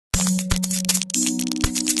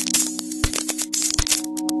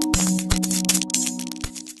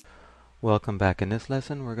Welcome back. In this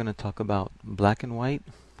lesson we're going to talk about black and white,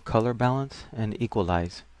 color balance, and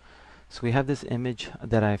equalize. So we have this image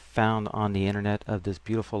that I found on the internet of this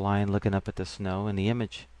beautiful lion looking up at the snow, and the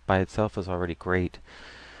image by itself is already great.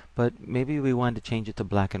 But maybe we wanted to change it to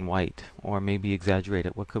black and white, or maybe exaggerate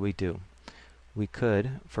it. What could we do? We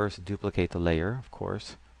could first duplicate the layer, of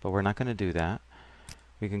course, but we're not going to do that.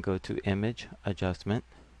 We can go to Image, Adjustment,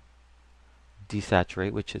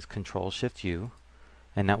 Desaturate, which is Control-Shift-U,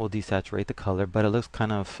 and that will desaturate the color, but it looks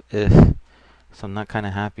kind of so I'm not kind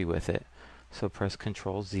of happy with it. So press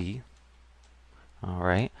Control Z.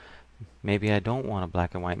 Alright, maybe I don't want a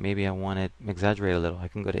black and white, maybe I want it exaggerate a little. I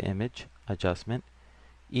can go to Image, Adjustment,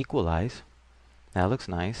 Equalize. That looks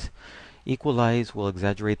nice. Equalize will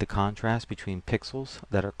exaggerate the contrast between pixels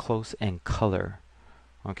that are close and color.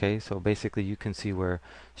 Okay, so basically you can see where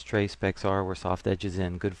stray specks are, where soft edge is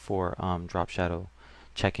in, good for drop shadow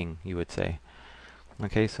checking, you would say.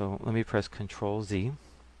 Okay, so let me press Control Z.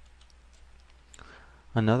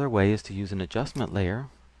 Another way is to use an adjustment layer,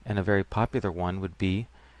 and a very popular one would be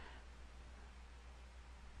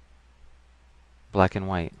black and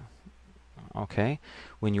white. Okay,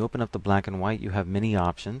 when you open up the black and white, you have many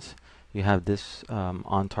options. You have this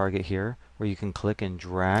on target here, where you can click and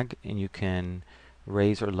drag, and you can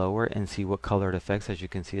raise or lower and see what color it affects. As you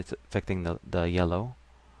can see, it's affecting the yellow.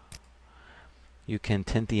 You can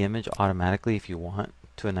tint the image automatically if you want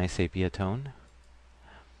to a nice sepia tone.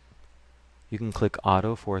 You can click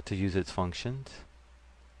auto for it to use its functions.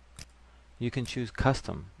 You can choose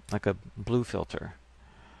custom, like a blue filter,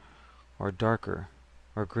 or darker,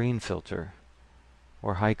 or green filter,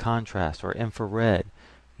 or high contrast, or infrared.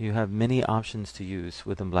 You have many options to use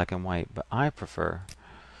within black and white, but I prefer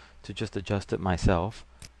to just adjust it myself.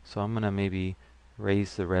 So I'm going to maybe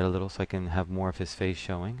raise the red a little so I can have more of his face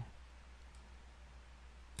showing.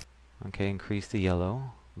 Okay, increase the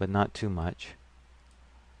yellow, but not too much.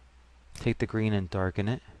 Take the green and darken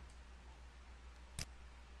it.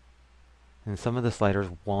 And some of the sliders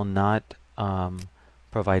will not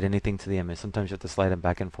provide anything to the image. Sometimes you have to slide them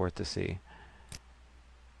back and forth to see.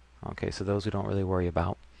 Okay, so those we don't really worry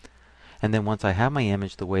about. And then once I have my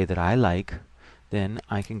image the way that I like, then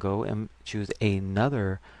I can go and choose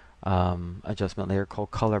another adjustment layer called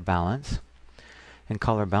color balance. And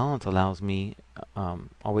color balance allows me,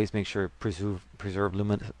 always make sure preserve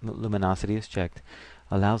luminosity is checked,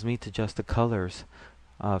 allows me to adjust the colors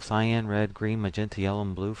of cyan, red, green, magenta, yellow,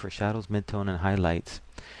 and blue for shadows, midtone, and highlights.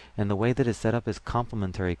 And the way that it's set up is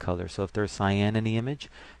complementary color. So if there's cyan in the image,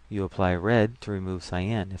 you apply red to remove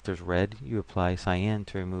cyan. If there's red, you apply cyan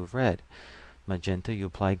to remove red. Magenta, you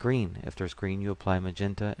apply green. If there's green, you apply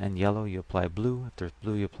magenta, and yellow, you apply blue. If there's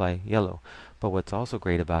blue, you apply yellow. But what's also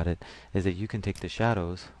great about it is that you can take the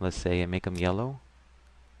shadows, let's say, and make them yellow.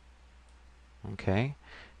 Okay,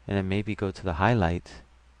 and then maybe go to the highlights.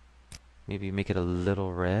 Maybe make it a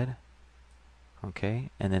little red.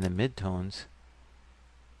 Okay, and then the midtones,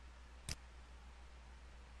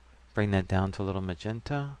 bring that down to a little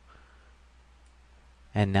magenta.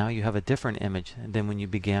 And now you have a different image than when you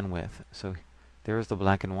began with. So there's the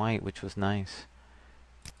black and white, which was nice.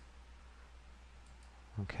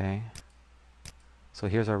 Okay. So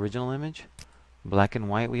here's our original image. Black and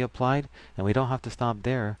white we applied, and we don't have to stop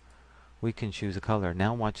there. We can choose a color.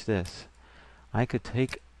 Now watch this. I could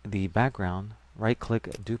take the background, right click,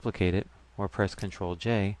 duplicate it, or press Ctrl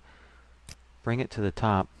J, bring it to the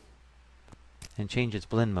top, and change its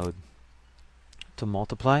blend mode to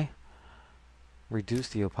multiply, reduce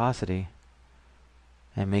the opacity,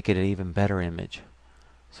 and make it an even better image.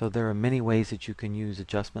 So there are many ways that you can use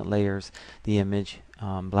adjustment layers, the image,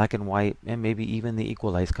 black and white, and maybe even the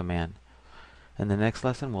equalize command. In the next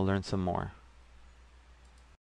lesson we'll learn some more.